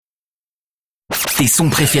Tes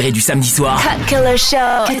sons préférés du samedi soir. Cut Killer Show.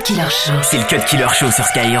 Cut Killer Show. C'est le Cut Killer Show sur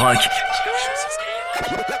Skyrock.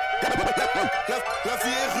 La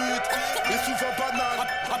vie est rude et souvent banale.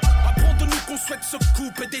 Apprends de nous qu'on souhaite se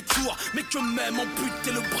couper des tours, mais que même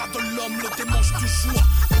amputer le bras de l'homme le démange toujours.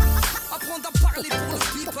 Apprendre à parler pour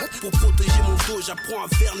le people. Pour protéger mon dos, j'apprends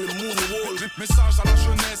à faire le moonwalk. Message à la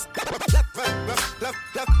jeunesse.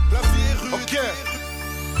 La vie est rude. Ok.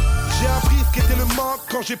 J'ai appris ce qu'était le manque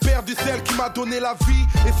quand j'ai perdu celle qui m'a donné la vie.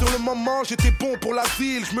 Et sur le moment j'étais bon pour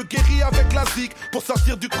l'asile. Je me guéris avec la zik pour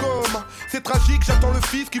sortir du coma. C'est tragique, j'attends le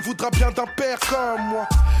fils qui voudra bien d'un père comme moi.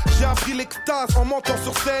 J'ai appris l'extase en montant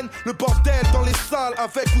sur scène. Le bordel dans les salles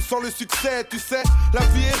avec ou sans le succès. Tu sais, la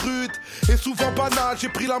vie est rude et souvent banale. J'ai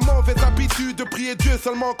pris la mauvaise habitude de prier Dieu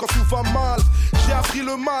seulement quand tout va mal. J'ai appris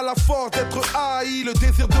le mal à force d'être haï. Le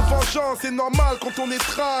désir de vengeance est normal quand on est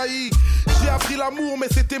trahi. J'ai appris l'amour mais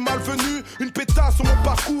c'était malvenu. Une pétasse sur mon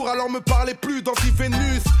parcours alors me parlez plus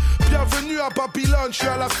d'anti-Vénus. Bienvenue à Babylone, je suis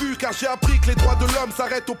à l'affût car j'ai appris que les droits de l'homme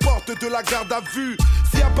s'arrêtent aux portes de la garde à vue.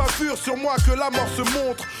 S'il y a bavure sur moi que la mort se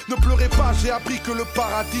montre, ne pleurez pas, j'ai appris que le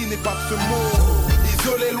paradis n'est pas de ce monde.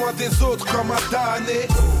 Isolé loin des autres comme un damné.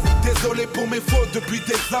 Désolé pour mes fautes depuis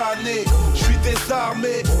des années. Je suis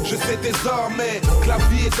désarmé, je sais désormais que la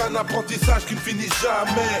vie est un apprentissage qui ne finit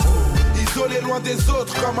jamais. Isolé loin des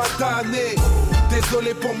autres comme un damné.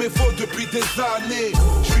 Désolé pour mes fautes depuis des années.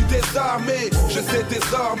 Je suis désarmé, je sais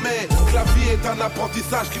désormais que la vie est un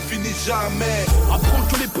apprentissage qui finit jamais. Apprendre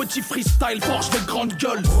que les petits freestyles forgent les grandes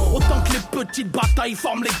gueules, autant que les petites batailles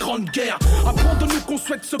forment les grandes guerres. Apprendre de nous qu'on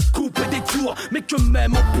souhaite se couper des tours, mais que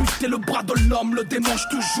même amputer le bras de l'homme le démange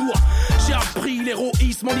toujours. J'ai appris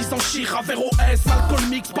l'héroïsme en lisant Chira vers OS. Alcool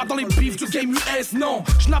mix, pas dans les bifs du game US. Non,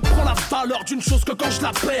 je n'apprends la valeur d'une chose que quand je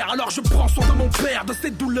la perds. Alors je prends soin de mon père, de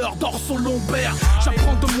ses douleurs dorsaux lombaires.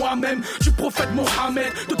 J'apprends de moi-même, du prophète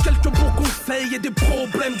Mohammed, de quelques bons conseils et des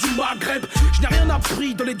problèmes du Maghreb. Je n'ai rien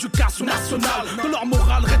appris de l'éducation nationale, de leur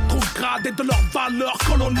morale rétrograde et de leurs valeurs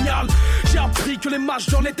coloniales. J'ai appris que les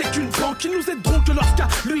majors n'étaient qu'une banque, ils nous aideront que lorsqu'à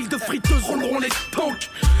l'huile de friteuse rouleront les tanks.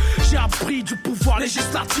 J'ai appris du pouvoir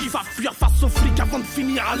législatif à fuir face aux flics avant de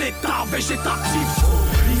finir à l'état végétatif.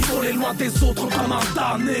 Isolé loin des autres comme un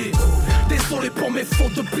damné. Désolé pour mes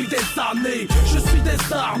fautes depuis des années. Je suis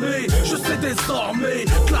désarmé, je sais désormais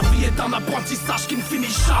que la vie est un apprentissage qui ne finit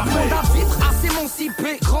jamais. Apprendre à vivre, à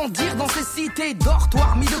s'émanciper, grandir dans ces cités,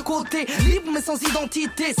 dortoirs mis de côté, libre mais sans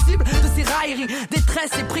identité, cible de ces railleries,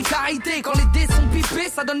 détresse et précarité. Quand les dés sont pipés,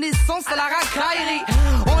 ça donne naissance à la racaillerie.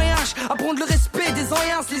 En RH, apprendre le respect des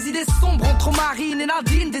anciens, les idées sombres entre Marine et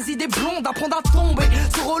Nadine, des idées blondes, apprendre à tomber,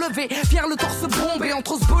 se relever, fier le torse bombé,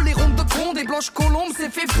 entre ce les rondes de Conde et Blanche Colombe s'est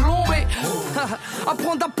fait plomber.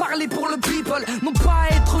 Apprendre à parler pour le people, non pas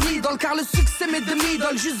être une idole, car le succès m'est de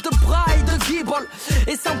middle, juste de bras et de guibole.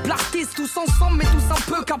 Et simple artiste, tous ensemble mais tous un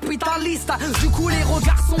peu capitalistes. Du coup les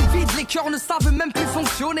regards sont vides, les cœurs ne savent même plus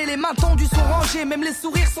fonctionner. Les mains tendues sont rangées, même les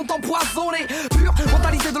sourires sont empoisonnés. Pure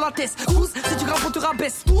mentalité de la tête, tous, si tu grimpes on te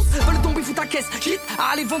rabaisse. Tous veulent tomber fous ta caisse, quitte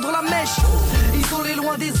à aller vendre la mèche. Isolé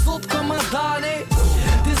loin des autres comme un damné.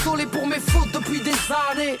 Désolé pour mes fautes depuis des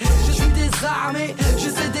années. Je suis désarmé, je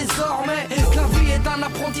sais désormais que la vie est un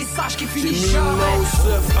apprentissage qui finit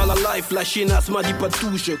jamais. À la life, la chienasse m'a dit pas de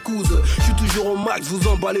touche, couse. Je suis toujours au max, vous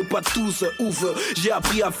emballez pas tous, ouf. J'ai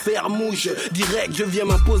appris à faire mouche, direct je viens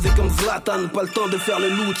m'imposer comme Zlatan. Pas le temps de faire le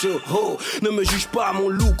louche, oh. Ne me juge pas à mon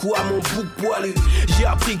look ou à mon bouc poilu. J'ai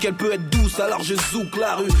appris qu'elle peut être douce, alors je zouk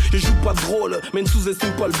la rue. Je joue pas drôle, mais ne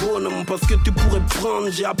sous-estime pas le bonhomme, parce que tu pourrais prendre.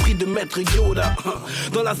 J'ai appris de mettre Yoda.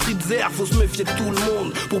 Dans la street zère, faut se méfier de tout le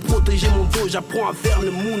monde. Pour protéger mon dos, j'apprends à faire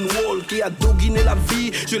le moonwalk. Et à doguiner la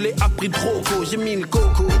vie, je l'ai appris trop. J'ai mis le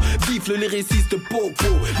coco, bifle le lyriciste popo.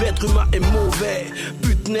 L'être humain est mauvais,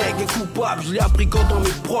 pute nègre est coupable. Je l'ai appris quand dans mes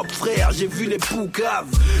propres frères, j'ai vu les poucaves.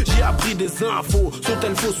 J'ai appris des infos,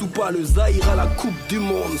 sont-elles fausses ou pas? Le Zaïre à la coupe du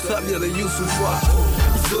monde, ça vient de Youssoufa.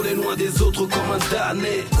 Isolé loin des autres comme un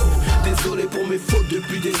damné. Désolé pour mes fautes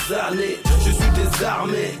depuis des années. Je suis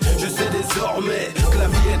désarmé, je sais désormais que la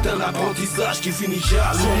vie est un apprentissage qui finit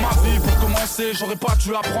jamais. Sur ma vie pour commencer, j'aurais pas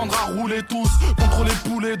dû apprendre à rouler tous. Contre les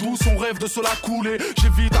poulets douces, on rêve de se la couler. J'ai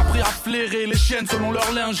vite appris à flairer les chiennes selon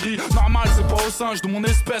leur lingerie. Normal, c'est pas aux singes de mon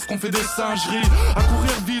espèce qu'on fait des singeries. À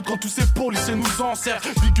courir vite quand tous ces policiers nous encerclent.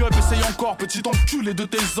 Big up, essaye encore, petit enculé de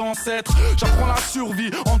tes ancêtres. J'apprends la survie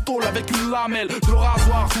en tôle avec une lamelle de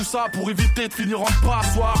rasoir. Tout ça pour éviter de finir en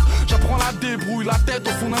passoire. J'apprends la débrouille, la tête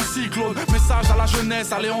au fond d'un cyclone. Message à la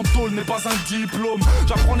jeunesse, aller en tôle n'est pas un diplôme.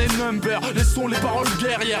 J'apprends les numbers, les sons, les paroles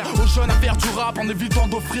guerrières. Aux jeunes à faire du rap en évitant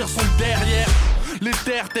d'offrir son derrière. les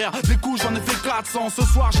terres, des coups j'en ai fait 400. Ce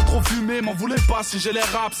soir j'ai trop fumé, m'en voulez pas si j'ai l'air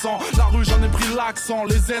absent. La rue j'en ai pris l'accent,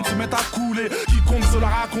 les zen se mettent à couler. Quiconque se la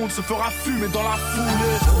raconte se fera fumer dans la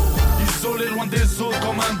foulée. Isolé loin des autres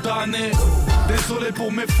comme un damné. Désolé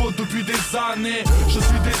pour mes fautes depuis des années. Je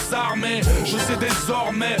suis désarmé, je sais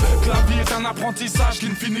désormais que la vie est un apprentissage qui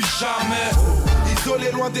ne finit jamais.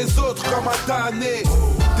 Isolé loin des autres comme un damné.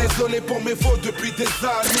 Désolé pour mes fautes depuis des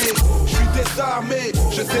années. Je suis désarmé,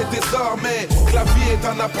 je sais désormais que la vie est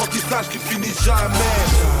un apprentissage qui ne finit jamais.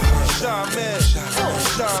 Jamais,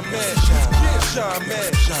 jamais, jamais,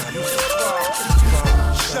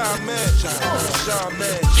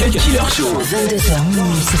 jamais. Cut Killer Show. 22h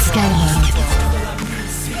minuit, c'est Skyrock.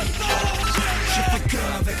 Je fais que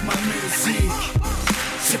avec ma musique.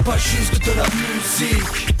 C'est pas juste de la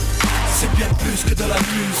musique. C'est bien plus que de la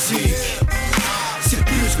musique. C'est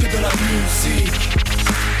plus que de la musique.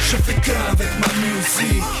 Je fais que avec ma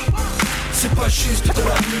musique. C'est pas juste de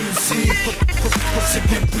la musique. C'est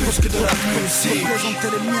bien plus que de la musique. Représenter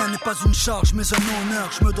les miens n'est pas une charge mais un honneur.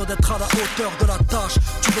 Je me dois d'être à la hauteur de la tâche.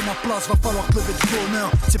 Tu veux ma place, va falloir te lever de bonheur.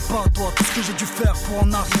 C'est pas toi tout ce que j'ai dû faire pour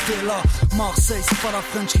en arriver là. Marseille c'est pas la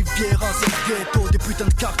French Riviera, c'est le ghetto. Des putains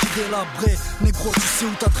de quartiers délabrés. Négro tu sais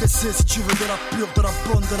où t'adresser si tu veux de la pure, de la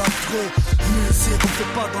bonne, de la vraie musique. On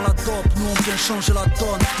fait pas dans la dope, nous on vient changer la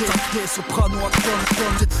donne. Des soprano à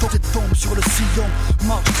tonne, tes tombes sur le sillon.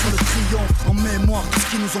 Marche sur le triomphe. En mémoire de ce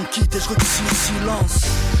qui nous ont quittés, je redis le silence.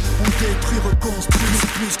 On détruit, reconstruit,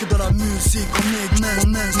 c'est plus que de la musique.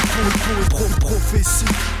 On est trop prophétie.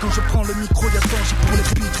 Quand je prends le micro, y'a danger pour les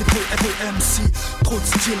pitres et pour MC. Trop de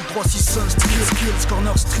style, droit 6 skills,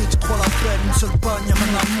 corner street, 3 labels, une seule bagne, y'a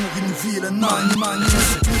un amour, une ville, un man.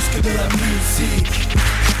 C'est plus que de la musique.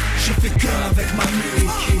 Je fais que avec ma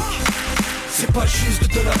musique. C'est pas juste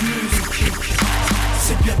de la musique.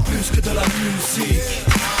 C'est bien plus que de la musique.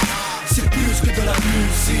 C'est plus que de la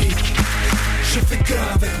musique. Je fais que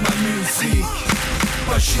avec ma musique.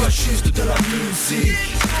 Pas juste de la musique.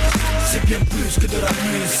 C'est bien plus que de la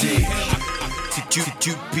musique. Si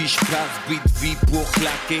tu piches, place, beat, vie pour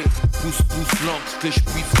claquer. Pousse l'encre que je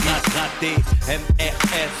puisse gratter.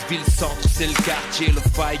 MRS, ville centre, c'est le quartier, le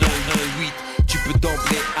Fire 1-8. Tu peux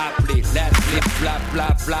d'emblée appeler, l'appeler,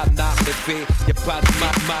 bla, n'a fait. Y'a pas de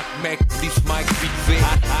mac, mec, plus Mike, vite fait.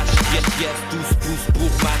 Yes, 12 pouces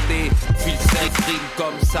pour mater. File 5 rimes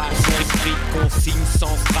comme ça, écrit consigne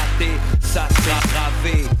sans se rater. Ça c'est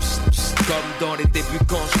gravé, comme dans les débuts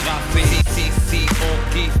quand je graffais. Si,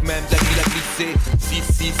 on kiffe, même David a glissé. Si,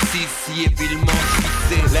 évidemment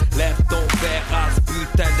glissé. Lève ton verre à ce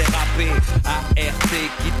putain dérapé. ART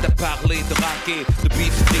qui t'a parlé de raquer. De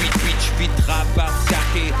beat, bitch, vite rap à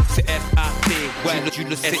stacker. C'est FAT, ouais, tu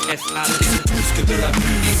le sais, SAT. C'est plus que de la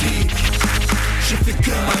musique. Je fais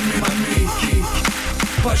que ma musique.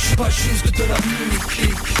 Pas juste de la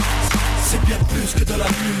musique. C'est bien plus que de la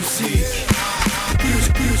musique. Plus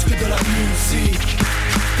que de la musique.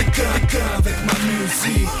 Fais que avec ma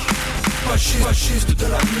musique. Pas juste de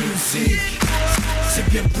la musique. C'est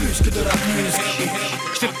bien plus que de la musique.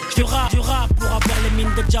 Je rap pour avoir les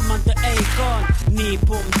mines de diamants de Akon. Ni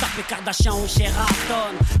pour me taper Kardashian ou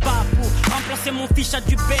Sheraton. Pas pour remplacer mon fiche à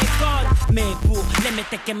du bacon. Mais pour les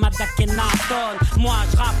mecs et Madak et Nathan. Moi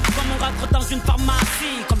je rappe comme on rentre dans une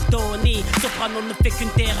pharmacie. Comme Tony, Soprano ne fait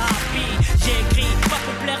qu'une thérapie. J'écris pas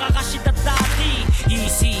pour plaire à Rachida Dati.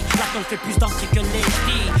 Ici, la con fait plus d'entrée que les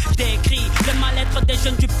ch'tis. J'décris le mal-être des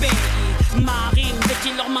jeunes du pays. Marine,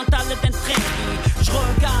 vêtit leur mental d'entraîner. Je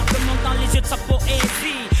regarde le monde dans les yeux de sa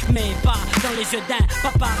poésie, mais pas dans les yeux d'un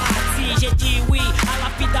paparazzi. J'ai dit oui à la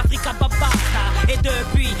fille d'Africa Babata. Et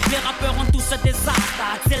depuis, les rappeurs ont tous des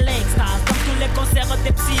attaques. C'est l'extase, comme tous les concerts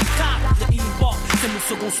des psychiatres. Le hip-hop, c'est mon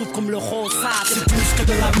second souffle comme le rosat. C'est plus que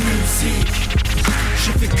de la musique.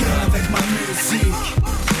 Je fais que avec ma musique.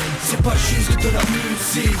 C'est pas juste de la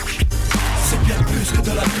musique. C'est bien plus que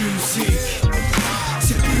de la musique.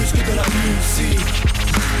 C'est plus que de la musique.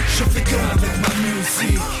 Je fais que avec ma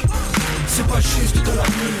musique. C'est pas juste de la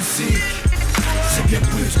musique. C'est bien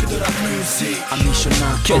plus que de la musique. À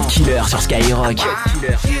mi-chemin, Cut Killer sur Skyrock.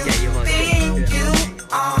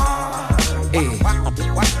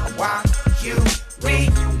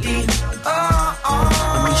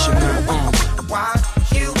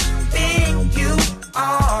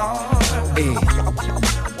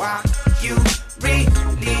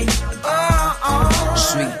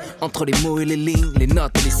 Entre les mots et les lignes, les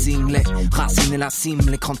notes et les signes, les racines et la cime,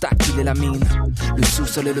 l'écran tactile et la mine, le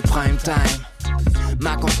sous-sol et le prime time.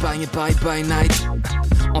 Ma campagne est Paris by night.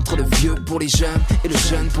 Entre le vieux pour les jeunes et le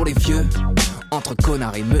jeune pour les vieux. entre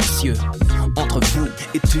connard et monsieur, entre vous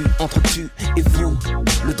et tu, entre tu et vous,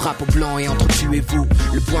 le drapeau blanc et entre tu et vous,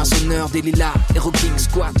 le poinçonneur des lilas et rocking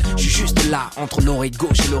squat. Je suis juste là, entre l'oreille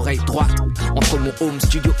gauche et l'oreille droite, entre mon home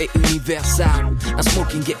studio et Universal, un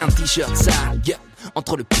smoking et un t-shirt sale, yeah.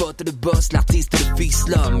 Entre le pote et le boss, l'artiste et le fils,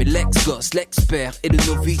 l'homme et l'ex-gosse, l'expert et le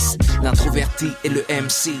novice, l'introverti et le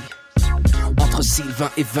MC, entre Sylvain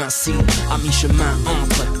et Vinci, à mi-chemin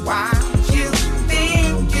entre Why you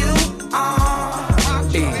think you are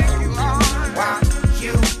et Why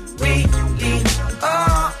you really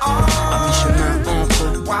are, à mi-chemin entre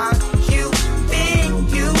Why you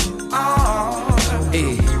think you are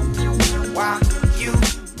et Why you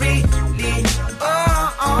really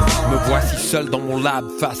are. Me voici seul dans mon lab,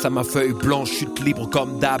 face à ma feuille blanche, chute libre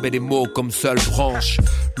comme d'hab et des mots comme seule branche.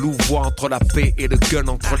 Louvoie entre la paix et le gun,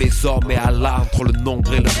 entre les hommes et Allah, entre le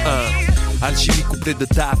nombre et le 1. Alchimie couplée de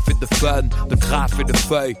taf et de fun, de graphes et de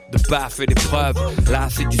feuilles, de baffes et d'épreuves. Là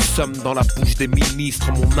c'est du somme dans la bouche des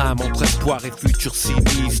ministres, mon âme entre espoir et futur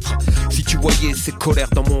sinistre. Si tu voyais ces colères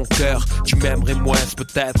dans mon cœur, tu m'aimerais moins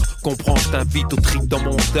peut-être. Comprends, je t'invite au trip dans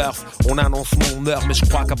mon turf. On annonce mon heure, mais je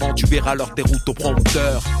crois qu'avant tu verras l'heure des routes au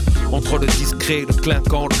prompteur. Entre le discret, le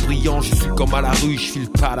clinquant, le brillant, je suis comme à la rue, je file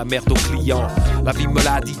pas la merde aux clients. La vie me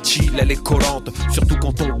l'a dit chill, elle est collante, surtout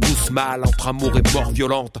quand on pousse mal, entre amour et mort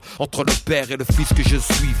violente. Entre le père et le fils que je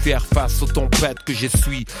suis, faire face aux tempêtes que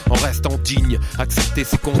j'essuie, en restant digne, accepter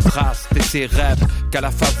ses contrastes et ses rêves, qu'à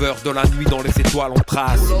la faveur de la nuit dans les étoiles on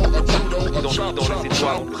trace. Dans les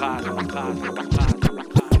étoiles on trace.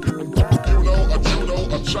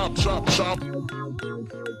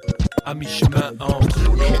 À mi-chemin entre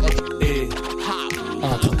et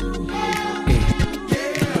entre et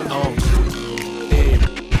entre et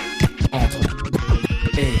entre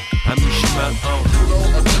et à mi-chemin entre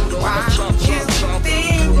Why you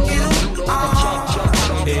think you are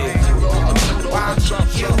et Why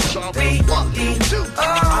you really are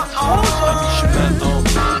à mi-chemin entre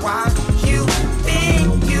Why you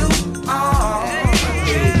think you are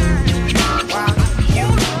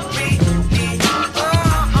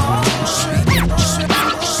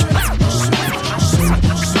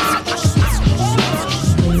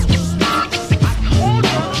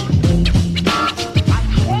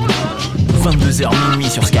minuit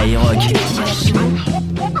sur Skyrock.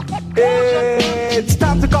 It's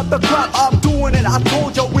time to cut the crap, I'm doing it. I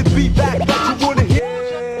told you we'd be back, but you wouldn't hear.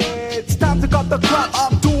 It's time to cut the crap,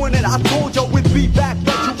 I'm doing it. I told you we'd be back,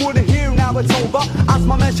 but you wouldn't hear. Now it's over. As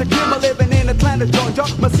my man Shaquille living in Atlanta, Georgia.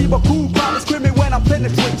 Masiva cool crowd is screaming when I'm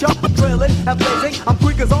finished with ya. Drilling and blazing, I'm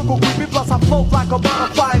quick as Uncle Creepy. Plus I float like a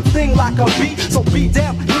butterfly and sing like a bee. So be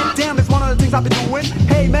damn, hit damn is one of the things I've been doing.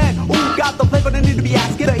 Hey man, ooh, got the flavor that need to be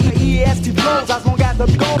asking. The EST flows as long as the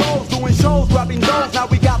goes. Doing shows, grabbing those. Now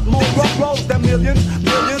we got more rows than millions,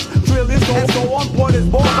 billions, trillions, and so on. What is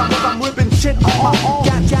balls? I'm ripping shit on my own.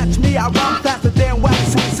 Can't catch me, I run faster than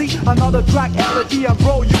wax. See, another track, LD, and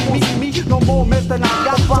bro, you won't see me no more, mister.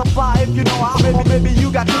 I got fly if you know how. Maybe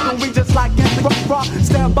you got chicken wings just like in the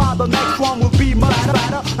stand by, the next one will be much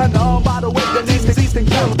better. And by the way, the least existing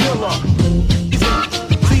killer.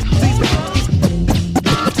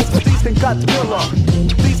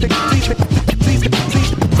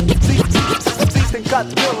 Cut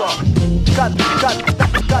killer. Cut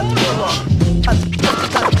killer.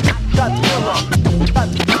 Cut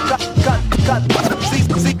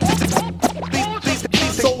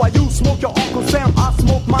So while you smoke your Uncle Sam, I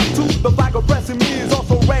smoke mine too. The flag of pressing me is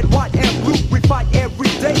also red, white, and blue. We fight every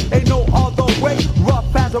day, ain't no other way.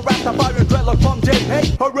 Rough as a Rastafarian dreadlock from J.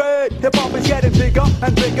 Hey, hooray! Hip hop is getting bigger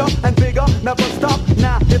and bigger and bigger. Never stop,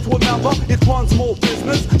 nah, it will never. It runs more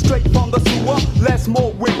business, straight from the sewer. Less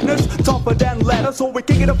more witness, tougher than leather. So we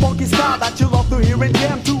kick it a funky style that you love to hear and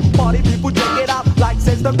jam to. Party people check it out, like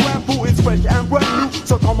says the grand poo. It's fresh and brand new,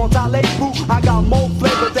 so come on, talez-vous. I got more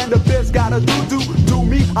flavor than the biz gotta do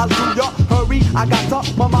me, I'll do ya. Hurry, I got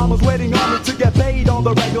tough. My mama's waiting on me to get paid on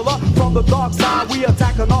the regular. From the dark side, we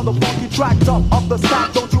attacking on the funky track. Top of the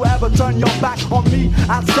stack, don't you ever turn your back on me.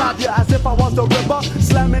 I'll stab you as if I was the Ripper,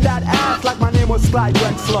 slamming that ass like my name was Clyde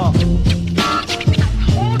Drexler.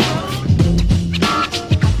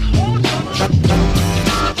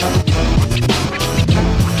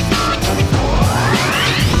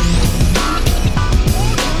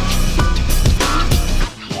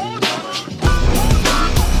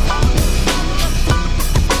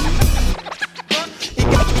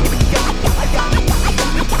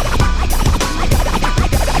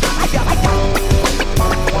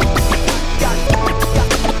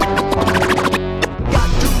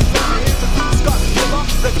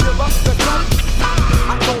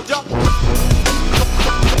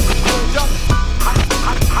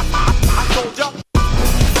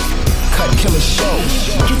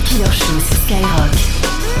 Killer Show sur Skyrock.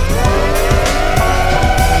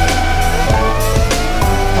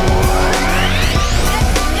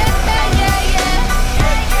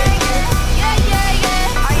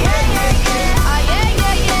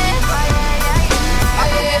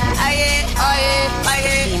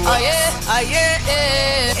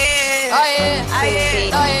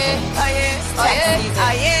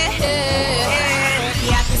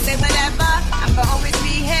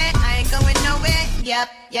 Yep,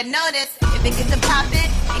 you know this. If it gets to poppin',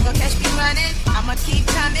 ain't gon' catch me running. I'ma keep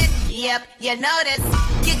coming. Yep, you know this.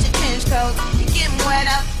 Get your trench coats, you getting wet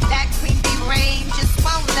up. That creepy rain just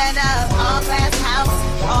won't let up. All glass house,